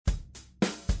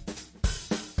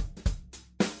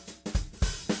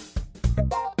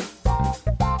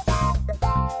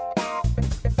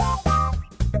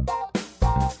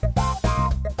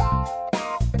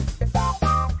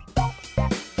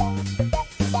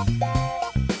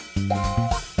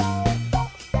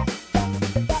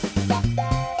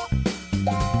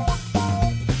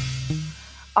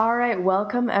right,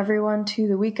 welcome everyone to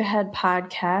the Week Ahead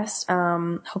podcast.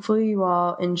 Hopefully you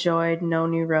all enjoyed No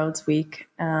New Roads Week.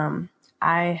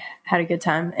 I had a good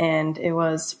time, and it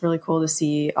was really cool to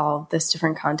see all this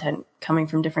different content coming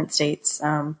from different states,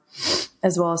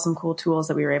 as well as some cool tools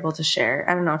that we were able to share.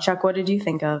 I don't know, Chuck, what did you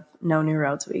think of No New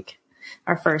Roads Week?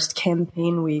 Our first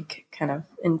campaign week kind of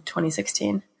in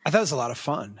 2016. I thought it was a lot of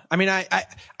fun. I mean,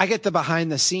 I get the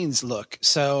behind the scenes look.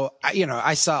 So,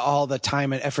 I saw all the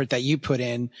time and effort that you put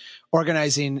in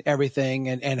organizing everything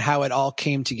and how it all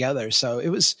came together. So it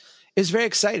was very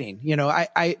exciting.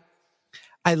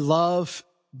 I love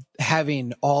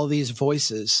having all these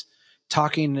voices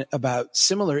talking about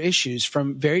similar issues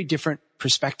from very different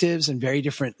perspectives and very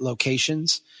different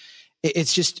locations.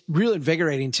 It's just real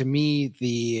invigorating to me,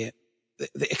 the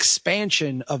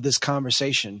expansion of this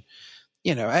conversation.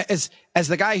 As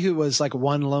the guy who was like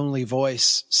one lonely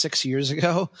voice 6 years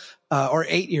ago, or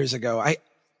 8 years ago,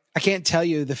 I can't tell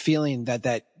you the feeling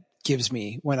that gives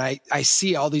me when I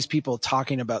see all these people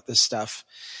talking about this stuff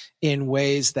in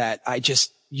ways that I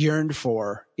just yearned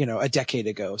for, a decade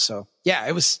ago. So yeah,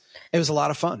 it was a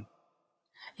lot of fun.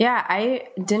 Yeah, I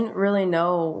didn't really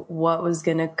know what was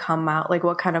going to come out, like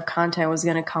what kind of content was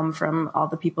going to come from all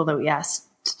the people that we asked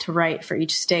to write for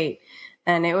each state.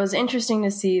 And it was interesting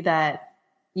to see that,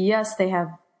 yes, they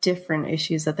have different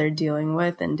issues that they're dealing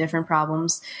with and different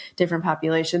problems, different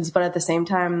populations. But at the same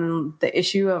time, the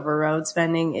issue of road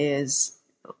spending is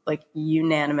like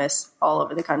unanimous all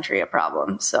over the country, a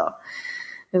problem. So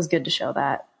it was good to show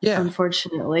that. Yeah.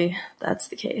 Unfortunately, that's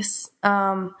the case.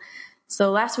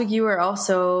 So last week you were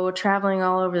also traveling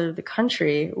all over the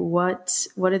country. What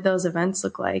did those events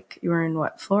look like? You were in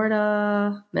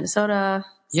Florida, Minnesota?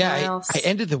 Yeah, I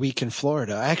ended the week in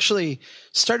Florida. I actually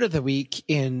started the week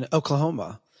in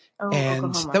Oklahoma.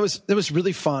 Oklahoma. That was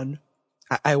really fun.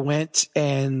 I went,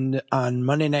 and on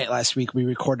Monday night last week, we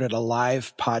recorded a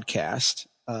live podcast.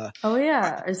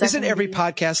 Isn't every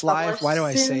podcast live? Why do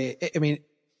I say it? I mean,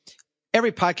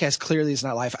 every podcast clearly is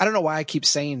not live. I don't know why I keep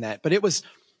saying that, but it was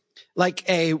like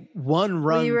a one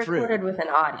run through. You recorded with an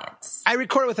audience. I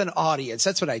recorded with an audience.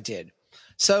 That's what I did.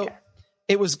 So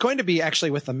It was going to be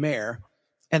actually with the mayor.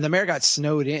 And the mayor got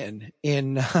snowed in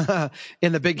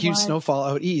the big, huge snowfall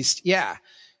out east. Yeah.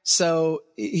 So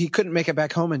he couldn't make it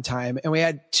back home in time. And we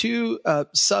had two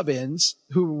sub-ins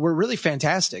who were really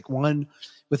fantastic. One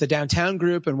with a downtown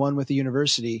group and one with the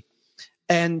university.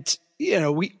 And,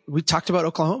 we talked about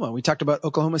Oklahoma. We talked about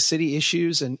Oklahoma City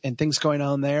issues and things going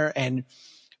on there. And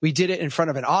we did it in front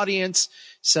of an audience.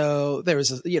 So there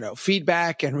was,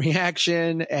 feedback and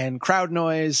reaction and crowd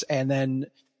noise. And then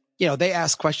they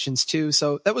asked questions too.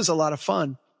 So that was a lot of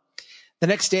fun. The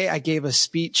next day I gave a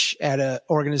speech at an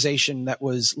organization that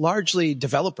was largely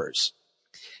developers.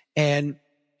 And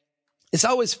it's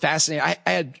always fascinating.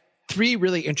 I had three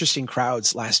really interesting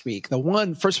crowds last week.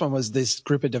 The first one was this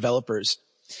group of developers.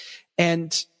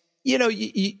 And,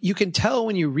 you can tell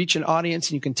when you reach an audience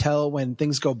and you can tell when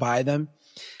things go by them.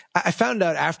 I found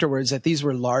out afterwards that these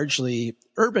were largely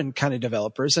urban kind of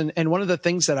developers. And one of the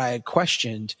things that I had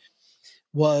questioned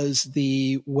was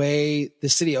the way the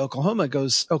city of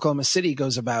Oklahoma City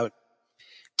goes about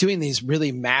doing these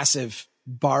really massive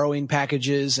borrowing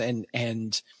packages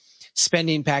and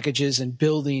spending packages and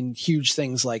building huge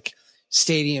things like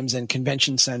stadiums and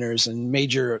convention centers and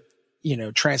major,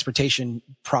 transportation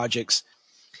projects.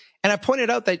 And I pointed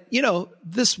out that,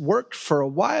 this worked for a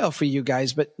while for you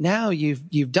guys, but now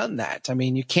you've done that. I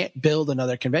mean, you can't build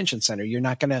another convention center. You're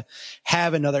not going to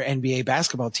have another NBA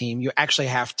basketball team. You actually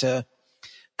have to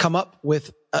come up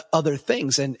with other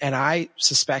things. And I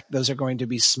suspect those are going to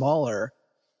be smaller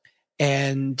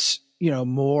and,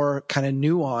 more kind of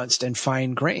nuanced and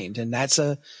fine grained. And that's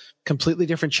a completely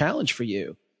different challenge for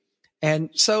you. And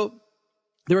so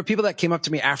there were people that came up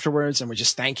to me afterwards and were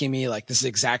just thanking me, like, this is the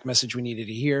exact message we needed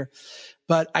to hear.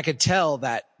 But I could tell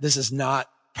that this is not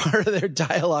part of their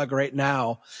dialogue right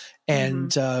now.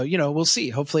 And, we'll see.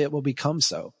 Hopefully it will become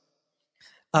so.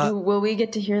 Will we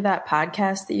get to hear that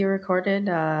podcast that you recorded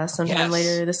sometime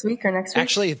later this week or next week?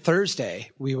 Actually, Thursday,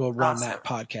 we will run that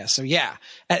podcast. So yeah.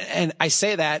 And I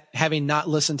say that having not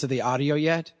listened to the audio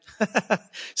yet.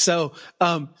 So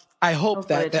I hope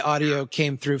that the audio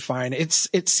came through fine.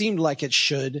 It seemed like it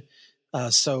should.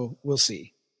 So we'll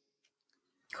see.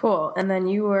 Cool. And then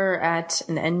you were at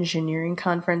an engineering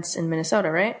conference in Minnesota,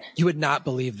 right? You would not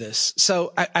believe this.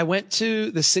 So I went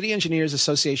to the City Engineers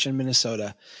Association in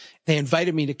Minnesota. They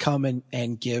invited me to come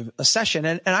and give a session.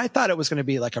 And I thought it was going to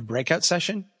be like a breakout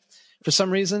session for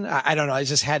some reason. I don't know. I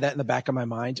just had that in the back of my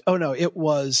mind. Oh no, it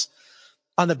was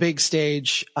on the big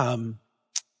stage,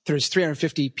 3 there's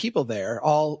 350 people there,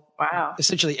 all wow,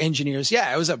 essentially engineers.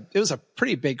 Yeah, it was a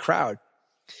pretty big crowd.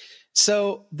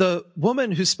 So the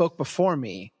woman who spoke before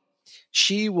me,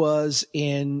 she was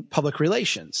in public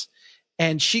relations,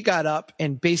 and she got up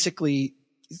and basically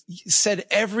said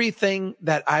everything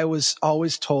that I was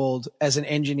always told as an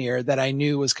engineer that I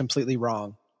knew was completely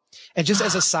wrong. And just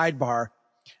as a sidebar,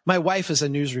 my wife is a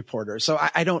news reporter, so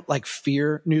I don't like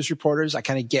fear news reporters. I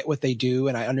kind of get what they do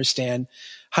and I understand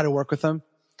how to work with them.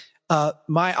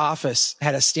 My office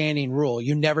had a standing rule.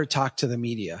 You never talk to the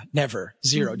media. Never.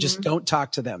 Zero. Just don't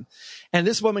talk to them. And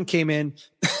this woman came in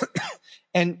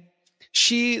and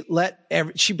she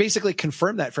basically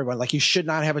confirmed that for everyone. Like, you should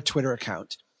not have a Twitter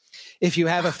account. If you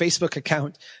have a Facebook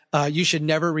account, you should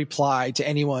never reply to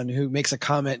anyone who makes a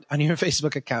comment on your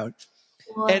Facebook account.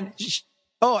 What? And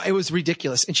it was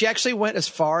ridiculous. And she actually went as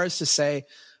far as to say,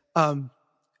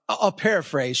 I'll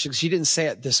paraphrase, she didn't say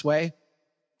it this way,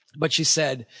 but she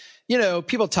said,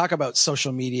 people talk about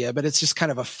social media, but it's just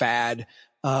kind of a fad.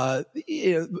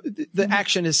 The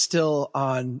action is still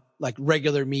on like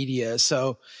regular media.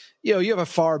 So, you have a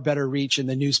far better reach in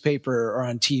the newspaper or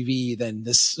on TV than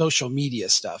this social media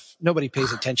stuff. Nobody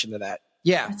pays attention to that.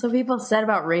 Yeah. That's what people said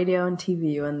about radio and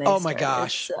TV when they started. My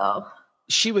gosh. So.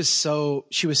 She was so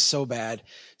bad.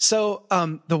 So,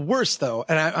 the worst though,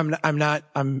 and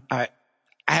I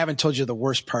haven't told you the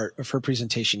worst part of her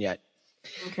presentation yet.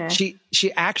 Okay.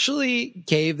 She actually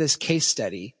gave this case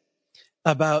study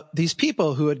about these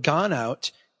people who had gone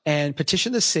out and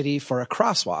petitioned the city for a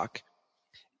crosswalk.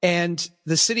 And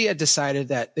the city had decided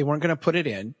that they weren't going to put it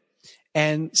in.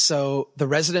 And so the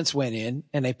residents went in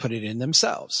and they put it in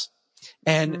themselves.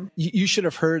 And you should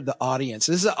have heard the audience.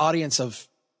 This is an audience of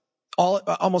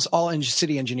almost all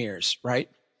city engineers, right?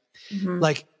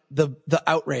 Like the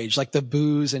outrage, like the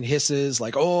boos and hisses,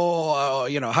 like,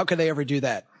 how could they ever do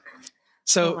that?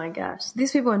 So, oh my gosh,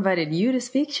 these people invited you to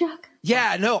speak, Chuck?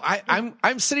 Yeah, no,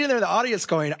 I'm sitting there in the audience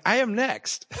going, I am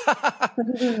next.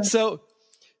 So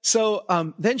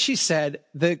then she said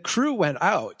the crew went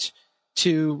out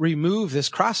to remove this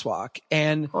crosswalk,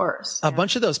 and a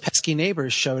bunch of those pesky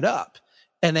neighbors showed up,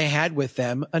 and they had with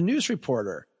them a news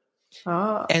reporter.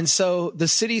 Oh. And so the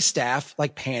city staff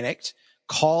like panicked,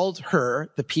 called her,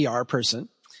 the PR person,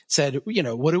 said,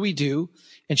 what do we do?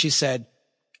 And she said,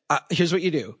 here's what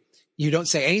you do. You don't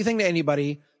say anything to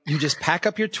anybody. You just pack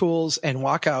up your tools and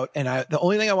walk out. And the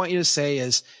only thing I want you to say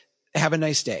is, have a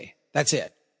nice day. That's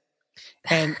it.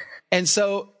 And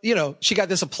so, she got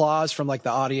this applause from like the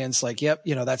audience, like, yep,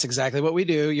 that's exactly what we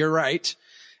do. You're right.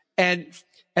 And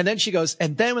then she goes,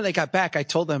 and then when they got back, I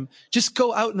told them, just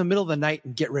go out in the middle of the night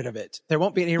and get rid of it. There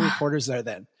won't be any reporters there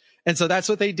then. And so that's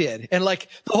what they did. And like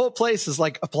the whole place is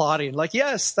like applauding, like,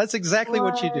 yes, that's exactly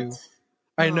what you do.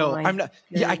 I know. I'm not,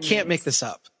 I can't make this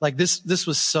up. Like this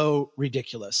was so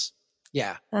ridiculous.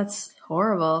 Yeah. That's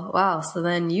horrible. Wow. So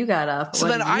then you got up. So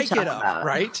then I get up,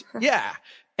 right? Yeah.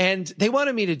 And they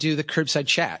wanted me to do the curbside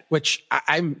chat, which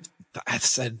I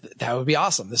said that would be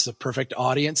awesome. This is a perfect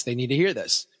audience. They need to hear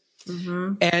this.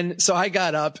 And so I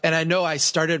got up, and I know I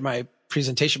started my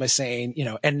presentation by saying,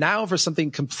 and now for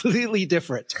something completely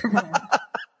different.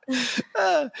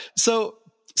 So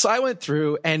I went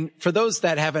through, and for those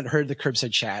that haven't heard the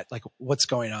curbside chat, like what's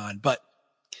going on, but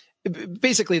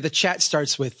basically the chat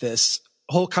starts with this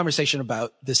whole conversation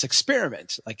about this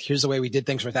experiment. Like, here's the way we did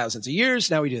things for thousands of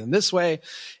years. Now we do them this way.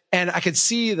 And I could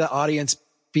see the audience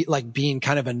being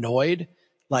kind of annoyed.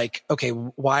 Like, okay,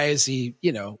 why is he,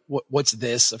 what's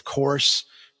this? Of course,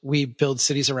 we build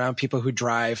cities around people who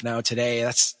drive now today.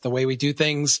 That's the way we do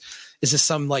things. Is this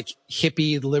some like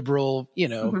hippie liberal,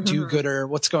 do-gooder?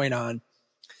 What's going on?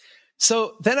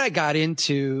 So then I got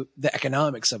into the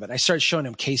economics of it. I started showing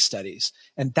them case studies,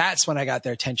 and that's when I got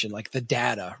their attention, like the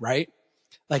data, right?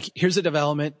 Like, here's a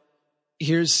development.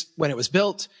 Here's when it was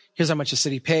built. Here's how much the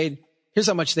city paid. Here's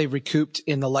how much they've recouped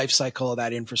in the life cycle of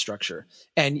that infrastructure.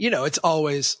 And, it's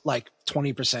always like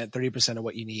 20%, 30% of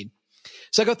what you need.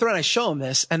 So I go through and I show them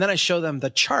this, and then I show them the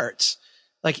charts.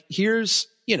 Like, here's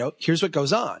what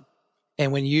goes on.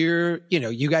 And when you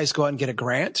guys go out and get a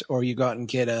grant, or you go out and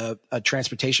get a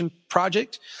transportation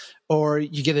project, or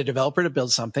you get a developer to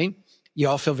build something, you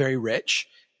all feel very rich.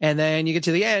 And then you get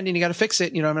to the end and you got to fix it.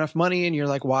 And you don't have enough money. And you're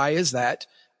like, why is that?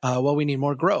 Well, we need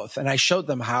more growth. And I showed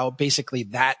them how basically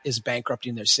that is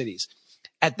bankrupting their cities.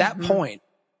 At that point,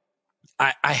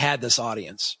 I had this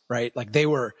audience, right? Like they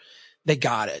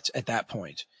got it at that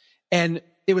point. And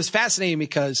it was fascinating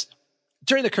because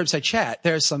during the curbside chat,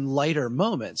 there's some lighter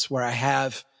moments where I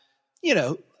have,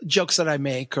 jokes that I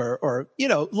make or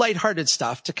lighthearted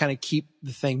stuff to kind of keep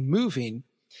the thing moving.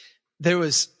 There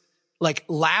was like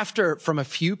laughter from a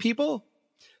few people,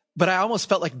 but I almost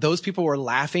felt like those people were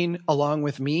laughing along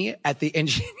with me at the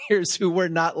engineers who were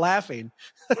not laughing.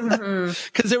 Cause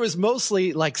there was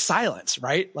mostly like silence,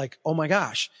 right? Like, oh my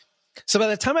gosh. So by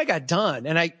the time I got done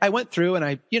and I went through and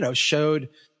I, showed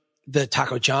the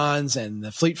Taco John's and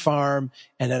the Fleet Farm.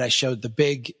 And then I showed the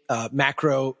big,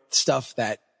 macro stuff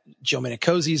that Joe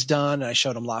Minicozzi's done. And I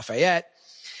showed him Lafayette.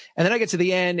 And then I get to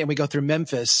the end and we go through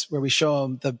Memphis where we show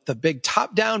them the big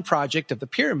top down project of the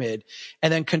pyramid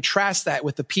and then contrast that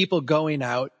with the people going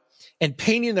out and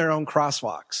painting their own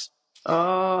crosswalks.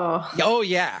 Oh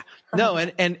yeah. No.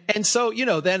 And so,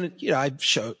 then, I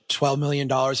show $12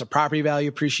 million of property value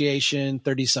appreciation,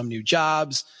 30 some new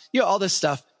jobs, all this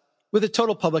stuff with a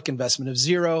total public investment of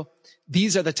zero.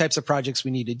 These are the types of projects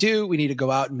we need to do. We need to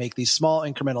go out and make these small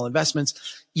incremental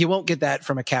investments. You won't get that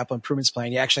from a capital improvements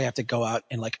plan. You actually have to go out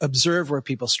and like observe where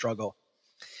people struggle.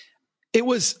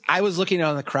 I was looking out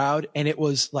on the crowd and it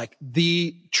was like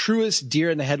the truest deer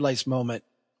in the headlights moment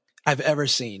I've ever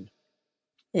seen.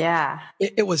 Yeah.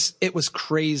 It was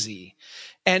crazy.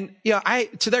 And,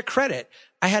 to their credit,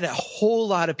 I had a whole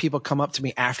lot of people come up to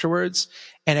me afterwards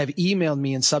and have emailed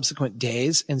me in subsequent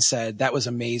days and said, that was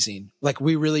amazing. Like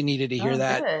we really needed to hear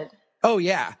that. Good. Oh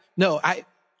yeah. No, I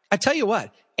tell you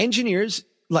what, engineers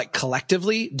like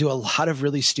collectively do a lot of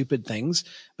really stupid things,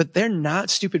 but they're not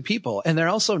stupid people. And they're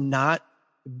also not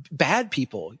bad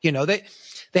people. They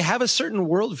have a certain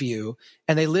worldview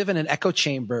and they live in an echo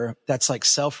chamber that's like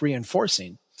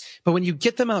self-reinforcing. But when you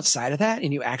get them outside of that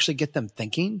and you actually get them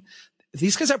thinking,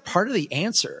 these guys are part of the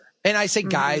answer. And I say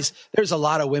guys, there's a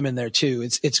lot of women there too.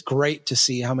 It's great to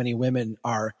see how many women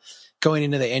are going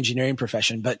into the engineering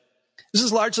profession, but this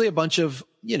is largely a bunch of,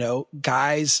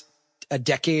 guys a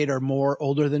decade or more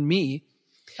older than me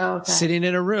sitting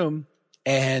in a room,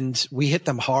 and we hit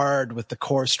them hard with the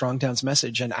core Strong Towns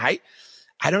message. And I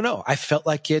don't know. I felt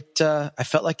like it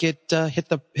hit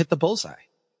the bullseye.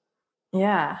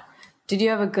 Yeah. Did you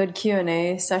have a good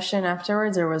Q&A session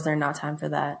afterwards, or was there not time for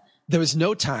that? There was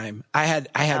no time. I had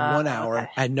 1 hour. Okay.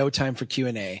 I had no time for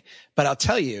Q&A, but I'll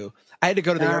tell you, I had to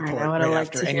go to the airport right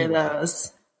after anyway.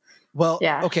 Those. Well,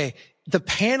 yeah. Okay. The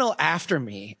panel after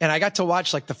me, and I got to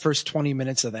watch like the first 20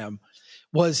 minutes of them,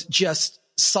 was just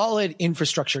solid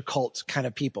infrastructure cult kind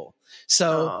of people.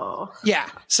 So yeah.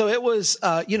 So it was,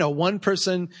 one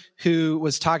person who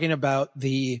was talking about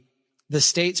the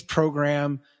state's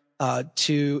program,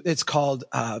 it's called,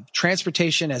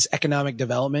 transportation as economic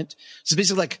development. So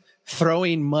basically like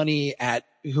throwing money at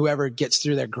whoever gets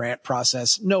through their grant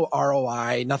process. No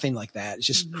ROI, nothing like that. It's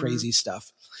just crazy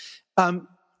stuff.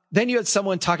 Then you had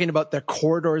someone talking about their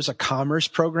Corridors of Commerce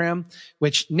program,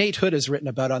 which Nate Hood has written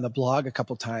about on the blog a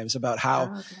couple times about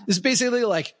how it's basically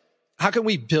like, how can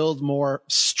we build more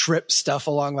strip stuff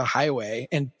along the highway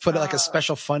and put like a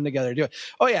special fund together to do it?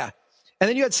 Oh yeah. And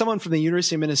then you had someone from the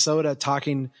University of Minnesota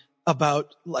talking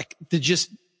about like the just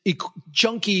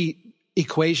junky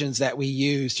equations that we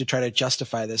use to try to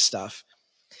justify this stuff.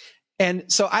 And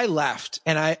so I left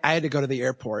and I had to go to the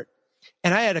airport,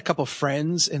 and I had a couple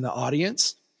friends in the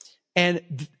audience.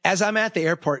 And as I'm at the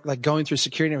airport, like going through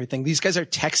security and everything, these guys are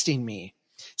texting me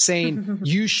saying,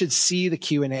 you should see the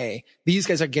Q&A. These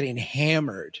guys are getting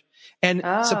hammered. And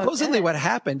supposedly what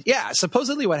happened,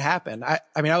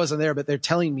 I mean, I wasn't there, but they're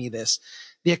telling me this.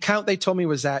 The account they told me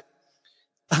was that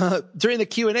during the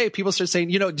Q&A, people start saying,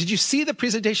 did you see the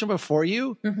presentation before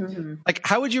you? Like,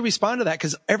 how would you respond to that?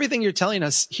 Because everything you're telling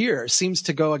us here seems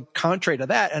to go contrary to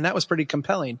that. And that was pretty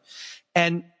compelling.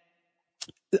 And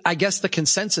I guess the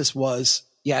consensus was,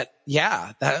 that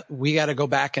we got to go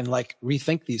back and like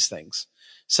rethink these things.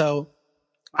 So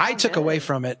I took away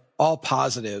from it all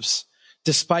positives,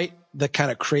 despite the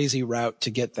kind of crazy route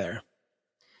to get there.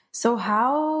 So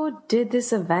how did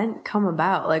this event come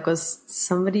about? Like, was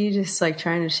somebody just like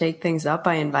trying to shake things up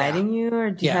by inviting you,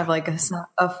 or do you have like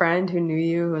a friend who knew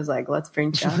you who was like, let's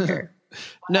bring Chuck? Or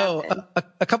no,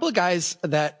 a couple of guys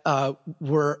that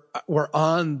were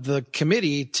on the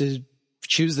committee to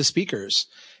choose the speakers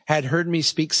had heard me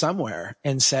speak somewhere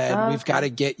and said, we've got to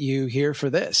get you here for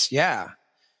this. Yeah.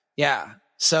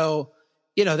 So,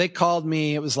 they called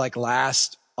me, it was like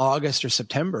last August or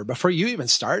September before you even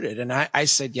started. And I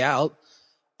said,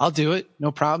 I'll do it.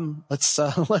 No problem. Let's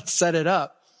set it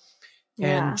up.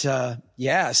 Yeah. And,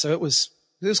 so it was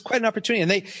quite an opportunity.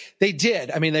 And they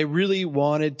did. I mean, they really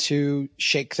wanted to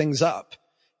shake things up.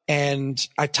 And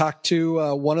I talked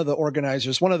to, one of the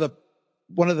organizers,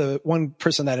 one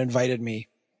person that invited me,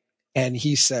 and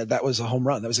he said that was a home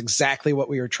run. That was exactly what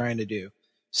we were trying to do.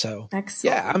 So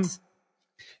excellent.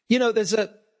 Yeah,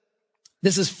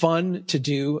 this is fun to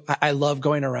do. I love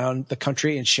going around the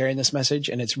country and sharing this message.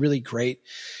 And it's really great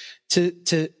to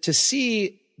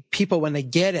see people when they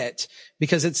get it,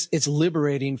 because it's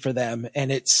liberating for them.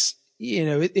 And it's,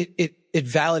 it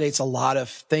validates a lot of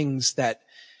things that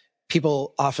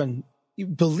people often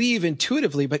believe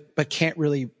intuitively, but can't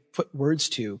really put words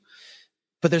to.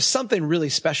 But there's something really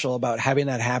special about having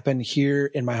that happen here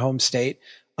in my home state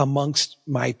amongst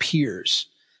my peers,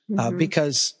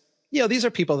 because, these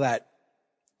are people that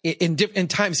in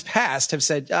times past have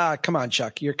said, come on,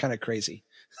 Chuck, you're kind of crazy.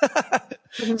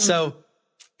 So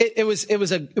it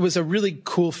was a really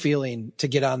cool feeling to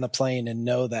get on the plane and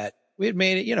know that we had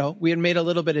made it, we had made a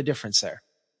little bit of difference there.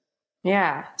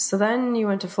 Yeah. So then you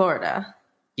went to Florida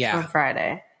on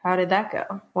Friday. How did that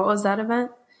go? What was that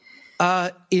event?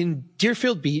 In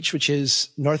Deerfield Beach, which is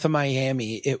north of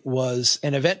Miami, it was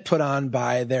an event put on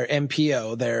by their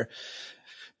MPO, their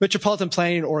Metropolitan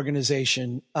Planning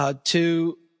Organization,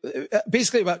 to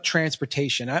basically about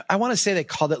transportation. I want to say they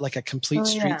called it like a complete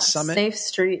streets summit. Safe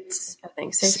streets, I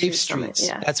think. Safe streets. Summit,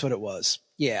 yeah. That's what it was.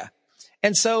 Yeah.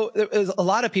 And so there was a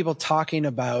lot of people talking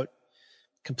about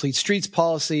complete streets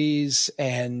policies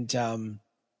and,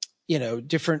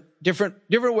 different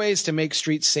ways to make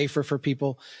streets safer for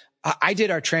people. I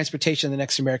did our transportation in the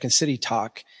next American city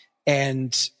talk.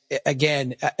 And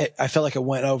again, I felt like it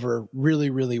went over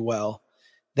really, really well.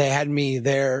 They had me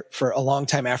there for a long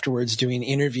time afterwards doing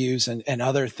interviews and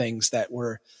other things that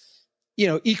were,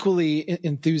 equally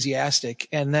enthusiastic.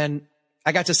 And then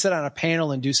I got to sit on a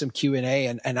panel and do some Q&A.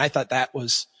 And I thought that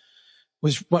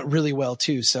went really well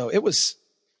too. So it was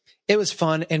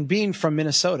fun. And being from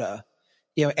Minnesota,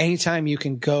 anytime you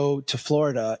can go to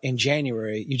Florida in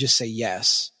January, you just say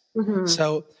yes. Mm-hmm.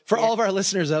 So for all of our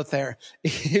listeners out there,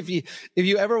 if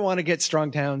you ever want to get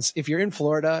strong towns, if you're in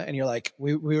Florida and you're like,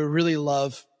 we would really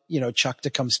love, Chuck to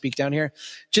come speak down here,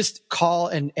 just call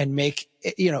and make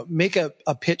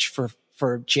a pitch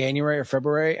for January or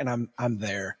February. And I'm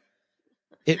there.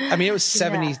 It was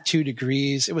 72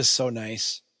 degrees. It was so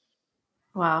nice.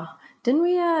 Wow. Didn't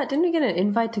we get an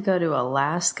invite to go to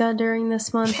Alaska during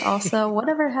this month also?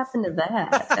 Whatever happened to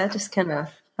that? That just kind of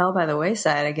fell by the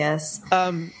wayside, I guess.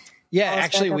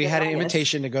 Actually we had an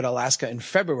invitation to go to Alaska in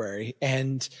February,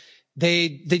 and they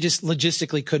just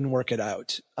logistically couldn't work it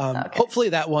out. Hopefully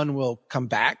that one will come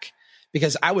back,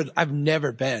 because I've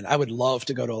never been. I would love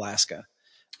to go to Alaska.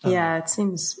 It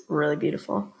seems really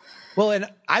beautiful. Well, and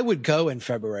I would go in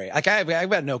February. Like I've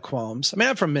got no qualms.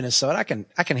 I'm from Minnesota.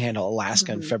 I can handle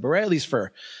Alaska in February, at least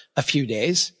for a few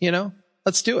days,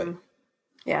 let's do it.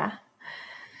 Yeah.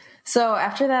 So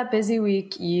after that busy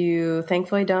week, you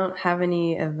thankfully don't have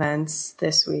any events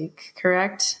this week,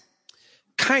 correct?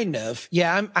 Kind of.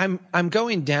 Yeah. I'm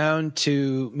going down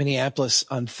to Minneapolis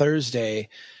on Thursday,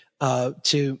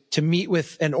 to meet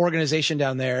with an organization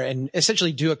down there and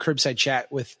essentially do a curbside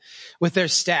chat with their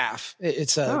staff.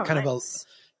 It's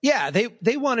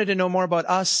they wanted to know more about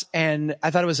us, and I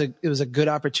thought it was a good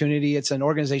opportunity. It's an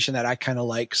organization that I kind of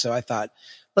like. So I thought,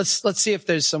 let's see if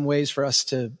there's some ways for us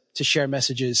to share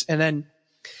messages. And then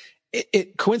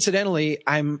coincidentally,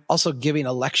 I'm also giving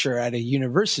a lecture at a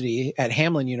university, at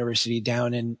Hamline University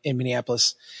down in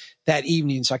Minneapolis that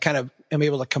evening. So I kind of am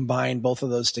able to combine both of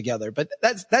those together. But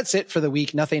that's it for the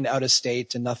week. Nothing out of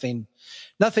state and nothing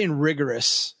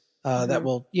rigorous that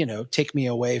will, take me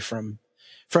away from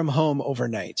home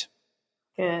overnight.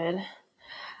 Good.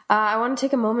 I want to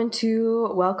take a moment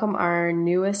to welcome our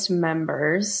newest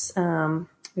members.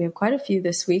 We have quite a few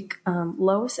this week.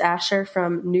 Lois Asher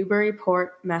from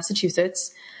Newburyport,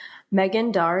 Massachusetts.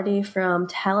 Megan Doherty from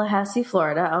Tallahassee,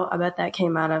 Florida. Oh, I bet that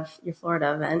came out of your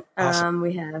Florida event. Awesome.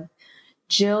 We have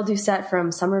Jill Doucette from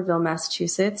Somerville,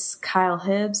 Massachusetts. Kyle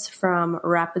Hibbs from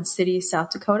Rapid City,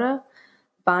 South Dakota.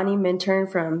 Bonnie Minturn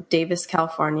from Davis,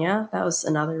 California. That was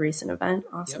another recent event.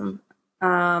 Awesome.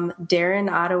 Yep.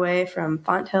 Darren Ottaway from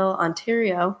Fonthill,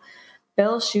 Ontario.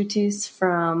 Bill Schutis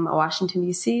from Washington,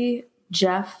 D.C.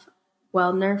 Jeff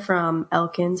Weldner from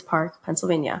Elkins Park,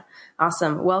 Pennsylvania.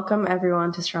 Awesome. Welcome,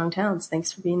 everyone, to Strong Towns.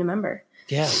 Thanks for being a member.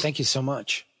 Yeah, thank you so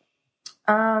much.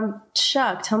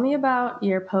 Chuck, tell me about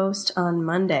your post on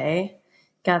Monday.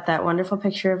 Got that wonderful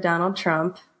picture of Donald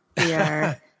Trump. We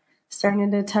are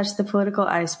starting to touch the political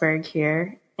iceberg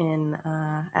here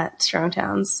at Strong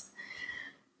Towns.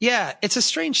 Yeah, it's a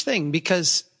strange thing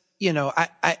because,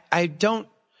 I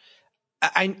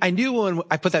knew when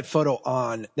I put that photo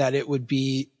on that it would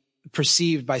be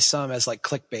perceived by some as like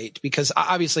clickbait, because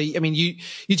obviously,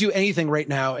 you do anything right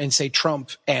now and say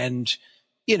Trump and,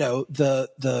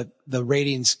 the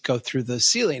ratings go through the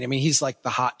ceiling. He's like the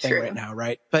hot thing right now.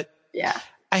 Right. But yeah,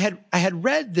 I had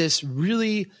read this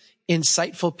really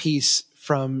insightful piece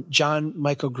from John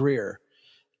Michael Greer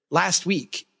last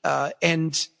week,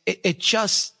 and it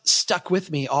just stuck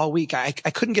with me all week. I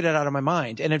couldn't get it out of my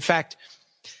mind. And in fact,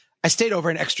 I stayed over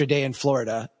an extra day in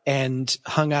Florida and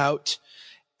hung out.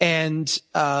 And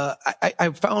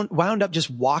I wound up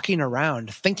just walking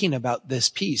around thinking about this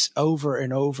piece over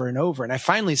and over and over. And I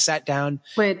finally sat down.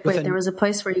 Wait, there was a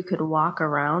place where you could walk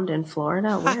around in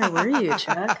Florida? Where were you,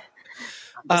 Chuck?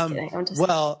 I'm just kidding.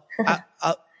 Well,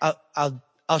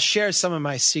 I'll share some of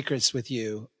my secrets with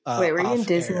you. Wait, were you in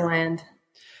Disneyland? Air.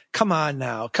 Come on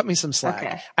now, cut me some slack.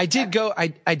 Okay. I did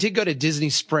go to Disney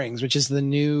Springs, which is the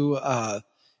new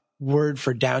word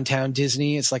for downtown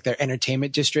Disney. It's like their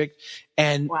entertainment district,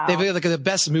 and they've got like the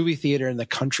best movie theater in the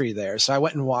country there. So I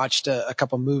went and watched a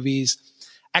couple movies.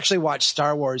 Actually watched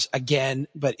Star Wars again,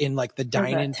 but in like the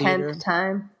dine-in theater. 10th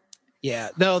time? Yeah,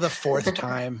 no, the 4th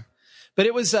time. But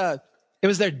it was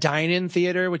their dine-in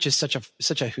theater, which is such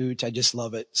a hoot. I just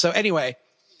love it. So anyway,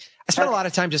 I spent a lot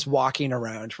of time just walking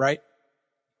around, right?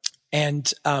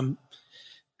 And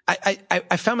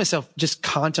I found myself just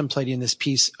contemplating this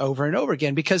piece over and over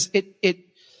again because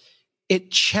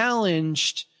it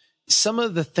challenged some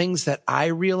of the things that I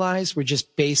realized were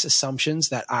just base assumptions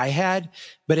that I had,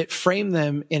 but it framed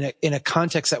them in a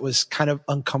context that was kind of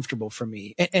uncomfortable for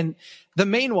me. And the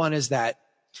main one is that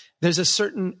there's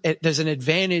an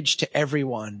advantage to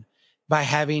everyone by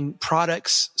having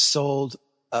products sold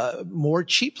more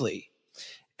cheaply.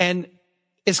 And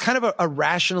it's kind of a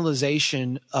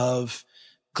rationalization of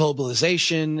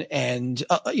globalization and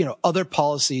other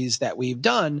policies that we've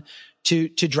done to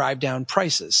drive down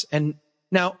prices. And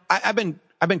now I've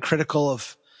been critical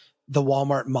of the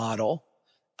Walmart model,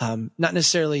 not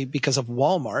necessarily because of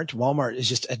Walmart. Walmart is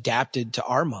just adapted to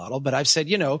our model, but I've said,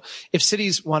 if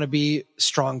cities want to be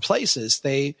strong places,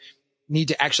 they need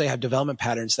to actually have development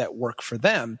patterns that work for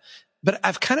them. But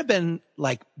I've kind of been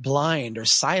like blind or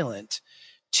silent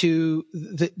to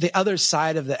the other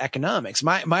side of the economics.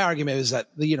 My argument is that,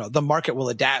 the market will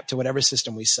adapt to whatever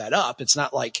system we set up. It's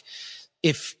not like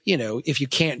if you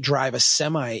can't drive a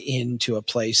semi into a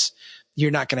place,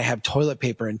 you're not going to have toilet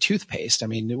paper and toothpaste. I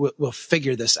mean, we'll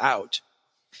figure this out.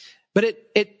 But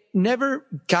it never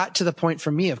got to the point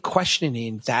for me of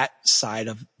questioning that side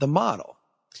of the model.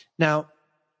 Now,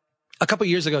 a couple of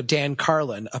years ago, Dan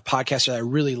Carlin, a podcaster that I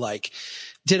really like,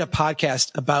 did a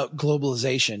podcast about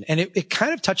globalization, and it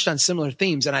kind of touched on similar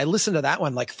themes. And I listened to that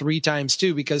one like 3 times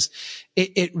too, because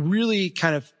it really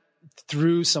kind of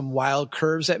threw some wild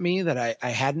curves at me that I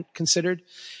hadn't considered.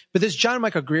 But this John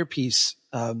Michael Greer piece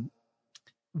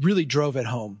really drove it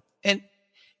home. And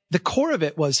the core of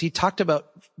it was he talked about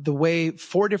the way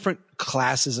 4 different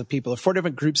classes of people, or 4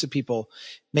 different groups of people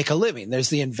make a living. There's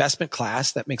the investment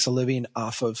class that makes a living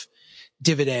off of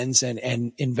dividends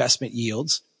and investment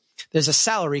yields. There's a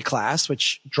salary class,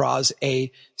 which draws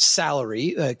a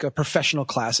salary, like a professional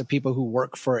class of people who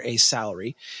work for a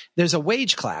salary. There's a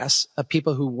wage class of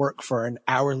people who work for an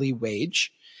hourly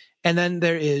wage. And then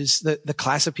there is the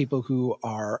class of people who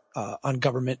are on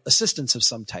government assistance of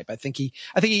some type. I think he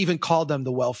even called them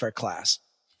the welfare class.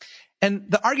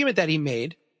 And the argument that he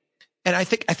made, and I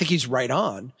think he's right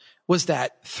on, was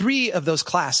that 3 of those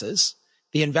classes,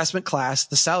 the investment class,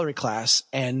 the salary class,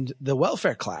 and the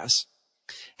welfare class,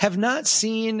 have not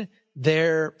seen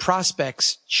their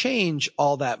prospects change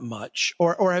all that much,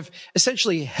 or have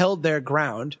essentially held their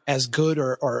ground, as good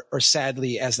or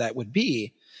sadly as that would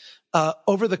be,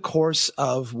 over the course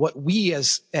of what we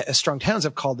as strong towns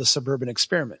have called the suburban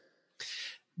experiment.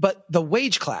 But the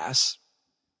wage class,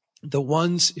 the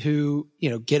ones who,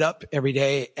 get up every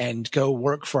day and go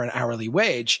work for an hourly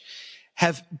wage,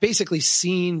 have basically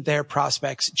seen their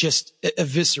prospects just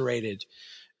eviscerated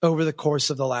over the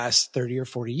course of the last 30 or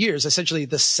 40 years, essentially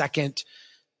the second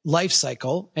life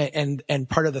cycle and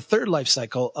part of the third life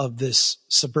cycle of this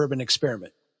suburban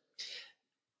experiment.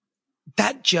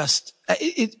 That just,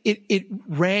 it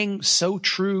rang so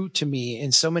true to me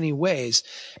in so many ways,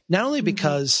 not only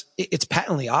because it's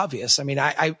patently obvious. I mean,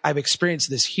 I've experienced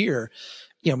this here.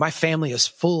 My family is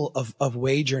full of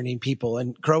wage earning people,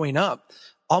 and growing up,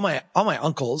 all my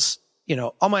uncles,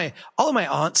 all of my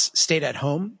aunts stayed at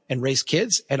home and raised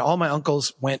kids, and all my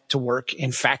uncles went to work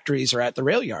in factories or at the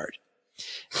rail yard.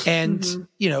 And,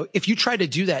 if you try to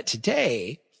do that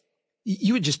today,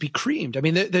 you would just be creamed. I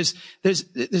mean, there's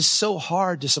so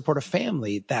hard to support a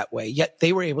family that way, yet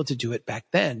they were able to do it back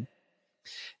then.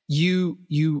 You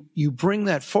bring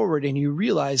that forward and you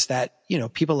realize that,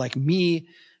 people like me,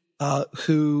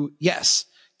 who, yes,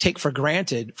 take for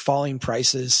granted falling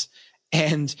prices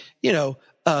and,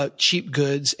 cheap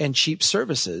goods and cheap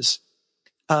services,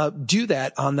 do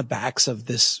that on the backs of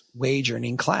this wage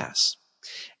earning class.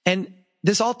 And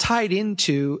this all tied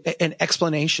into an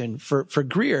explanation for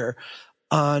Greer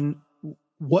on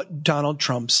what Donald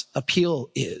Trump's appeal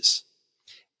is.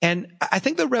 And I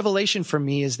think the revelation for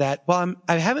me is that, well,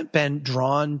 I haven't been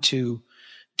drawn to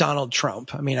Donald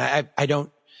Trump. I mean, I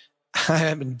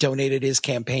haven't donated his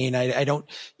campaign. I don't,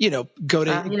 go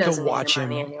watch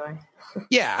him. Anyway.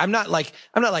 Yeah. I'm not like,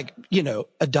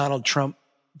 a Donald Trump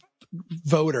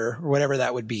voter or whatever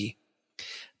that would be.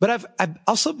 But I've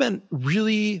also been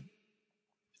really,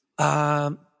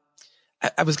 I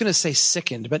was going to say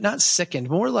sickened, but not sickened,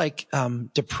 more like,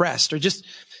 depressed or just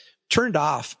turned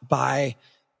off by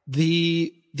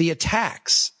the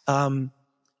attacks,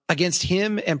 against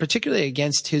him and particularly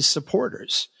against his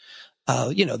supporters.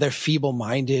 They're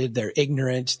feeble-minded, they're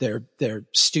ignorant, they're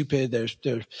stupid,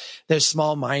 they're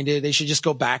small-minded. They should just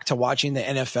go back to watching the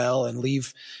NFL and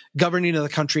leave governing of the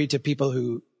country to people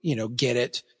who, get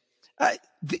it.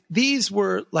 These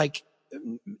were like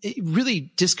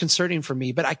really disconcerting for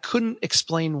me, but I couldn't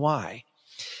explain why.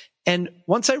 And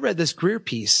once I read this Greer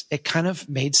piece, it kind of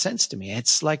made sense to me.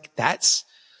 It's like, that's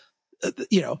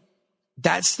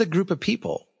the group of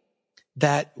people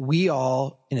that we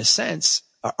all, in a sense,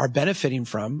 are benefiting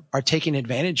from, are taking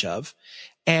advantage of.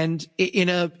 And in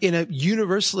a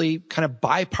universally kind of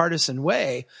bipartisan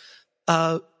way,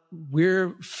 we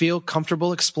feel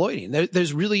comfortable exploiting.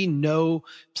 There's really no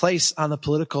place on the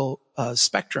political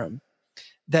spectrum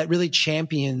that really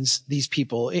champions these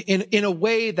people in a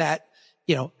way that,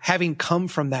 having come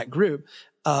from that group,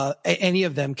 any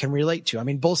of them can relate to. I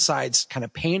mean, both sides kind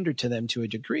of pander to them to a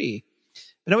degree,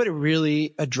 but nobody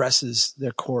really addresses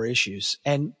their core issues.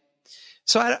 And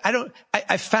so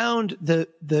I found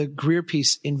the Greer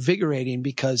piece invigorating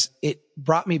because it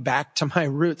brought me back to my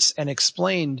roots and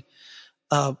explained,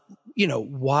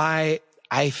 why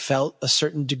I felt a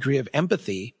certain degree of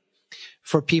empathy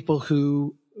for people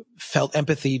who felt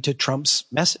empathy to Trump's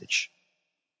message.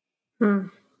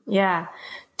 Yeah.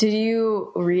 Did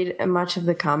you read much of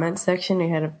the comments section? We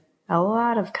had a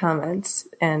lot of comments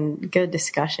and good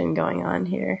discussion going on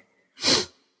here.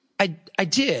 I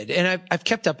did, and I've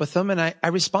kept up with them, and I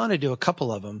responded to a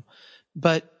couple of them.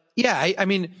 But yeah, I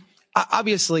mean,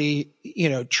 obviously,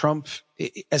 Trump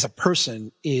as a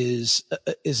person is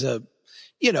a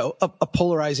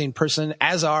polarizing person,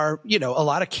 as are, a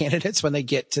lot of candidates when they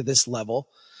get to this level.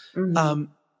 Mm-hmm.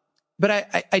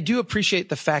 But I do appreciate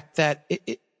the fact that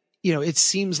it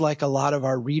seems like a lot of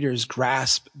our readers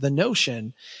grasp the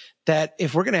notion that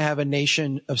if we're going to have a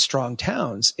nation of strong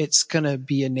towns, it's going to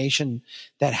be a nation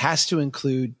that has to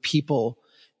include people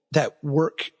that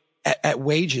work at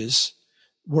wages,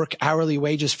 work hourly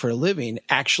wages for a living,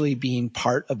 actually being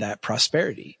part of that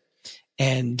prosperity.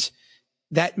 And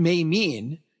that may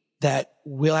mean that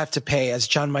we'll have to pay, as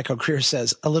John Michael Greer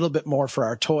says, a little bit more for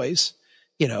our toys.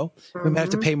 We might have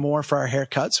to pay more for our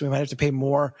haircuts. We might have to pay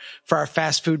more for our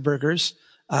fast food burgers.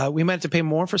 We might have to pay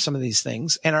more for some of these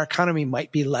things, and our economy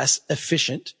might be less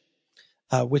efficient,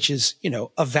 which is,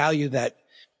 a value that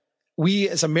we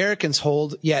as Americans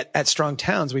hold. Yet at Strong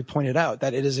Towns, we pointed out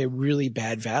that it is a really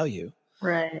bad value.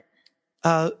 Right.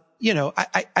 I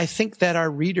think that our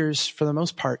readers, for the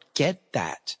most part, get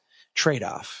that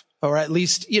trade-off, or at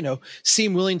least,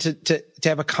 seem willing to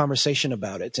have a conversation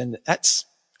about it. And that's,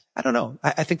 I don't know.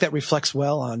 I think that reflects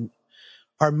well on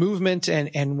our movement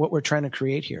and what we're trying to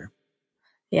create here.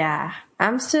 Yeah,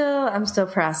 I'm still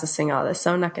processing all this,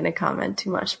 so I'm not going to comment too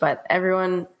much. But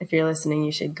everyone, if you're listening,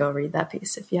 you should go read that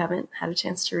piece if you haven't had a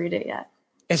chance to read it yet.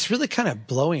 It's really kind of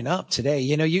blowing up today.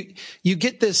 You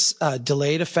get this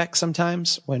delayed effect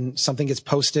sometimes when something gets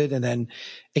posted, and then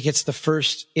it gets the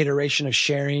first iteration of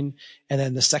sharing, and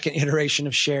then the second iteration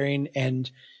of sharing,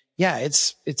 and yeah,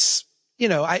 it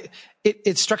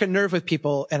struck a nerve with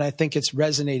people, and I think it's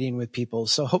resonating with people.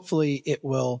 So hopefully it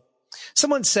will.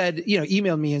 Someone said,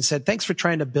 emailed me and said, thanks for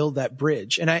trying to build that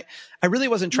bridge. And I really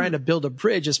wasn't trying to build a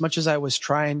bridge as much as I was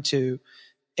trying to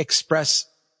express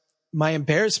my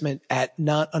embarrassment at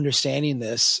not understanding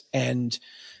this, and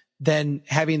then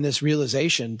having this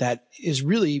realization that is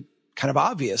really kind of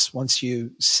obvious once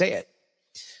you say it.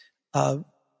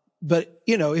 But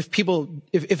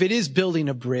if it is building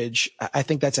a bridge, I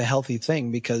think that's a healthy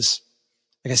thing because,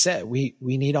 like I said, we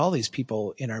need all these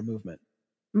people in our movement.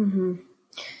 Mm-hmm.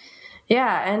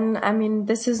 Yeah. And I mean,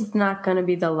 this is not going to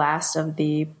be the last of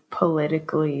the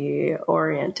politically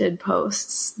oriented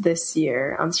posts this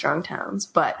year on Strong Towns,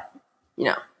 but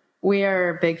we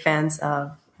are big fans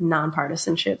of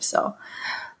nonpartisanship. So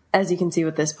as you can see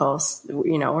with this post,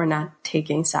 we're not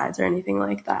taking sides or anything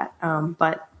like that.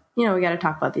 But we got to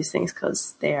talk about these things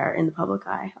because they are in the public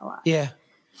eye a lot. Yeah.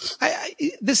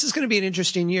 This is going to be an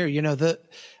interesting year. The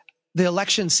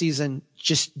election season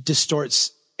just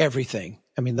distorts everything.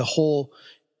 I mean, the whole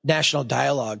national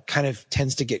dialogue kind of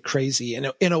tends to get crazy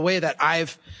in a way that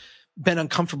I've been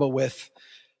uncomfortable with.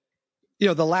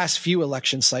 The last few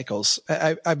election cycles,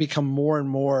 I become more and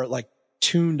more like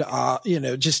tuned,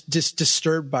 just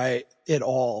disturbed by it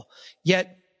all.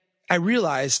 Yet I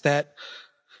realize that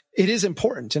it is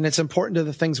important, and it's important to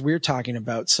the things we're talking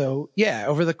about. So yeah,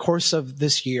 over the course of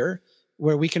this year,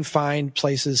 where we can find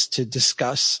places to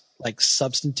discuss like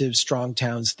substantive strong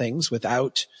towns things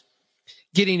without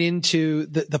getting into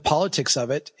the politics of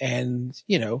it. And,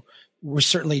 we're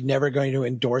certainly never going to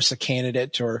endorse a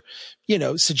candidate or,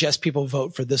 suggest people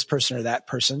vote for this person or that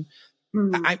person.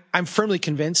 Mm-hmm. I'm firmly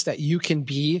convinced that you can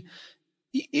be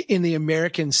in the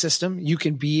American system, you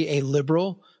can be a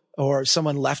liberal or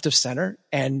someone left of center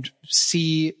and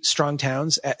see strong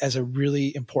towns as a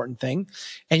really important thing.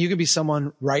 And you can be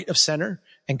someone right of center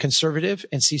and conservative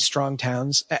and see strong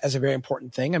towns as a very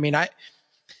important thing. I mean,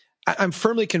 I'm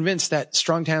firmly convinced that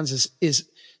strong towns is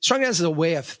a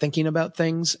way of thinking about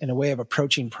things and a way of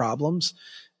approaching problems,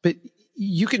 but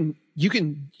you can,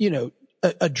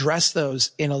 address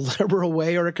those in a liberal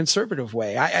way or a conservative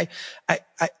way. I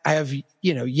have,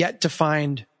 yet to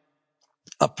find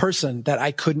a person that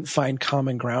I couldn't find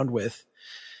common ground with,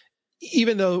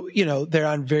 even though, they're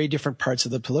on very different parts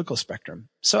of the political spectrum.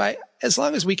 So as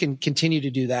long as we can continue to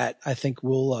do that, I think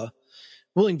we'll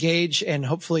engage and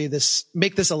hopefully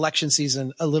make this election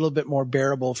season a little bit more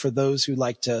bearable for those who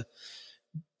like to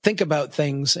think about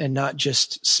things and not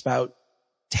just spout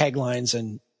taglines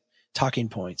and talking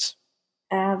points.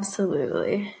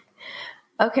 Absolutely.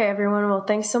 Okay, everyone. Well,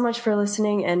 thanks so much for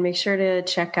listening, and make sure to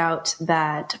check out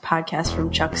that podcast from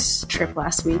Chuck's trip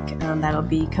last week. That'll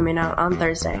be coming out on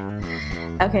Thursday.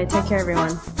 Okay, take care,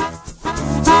 everyone.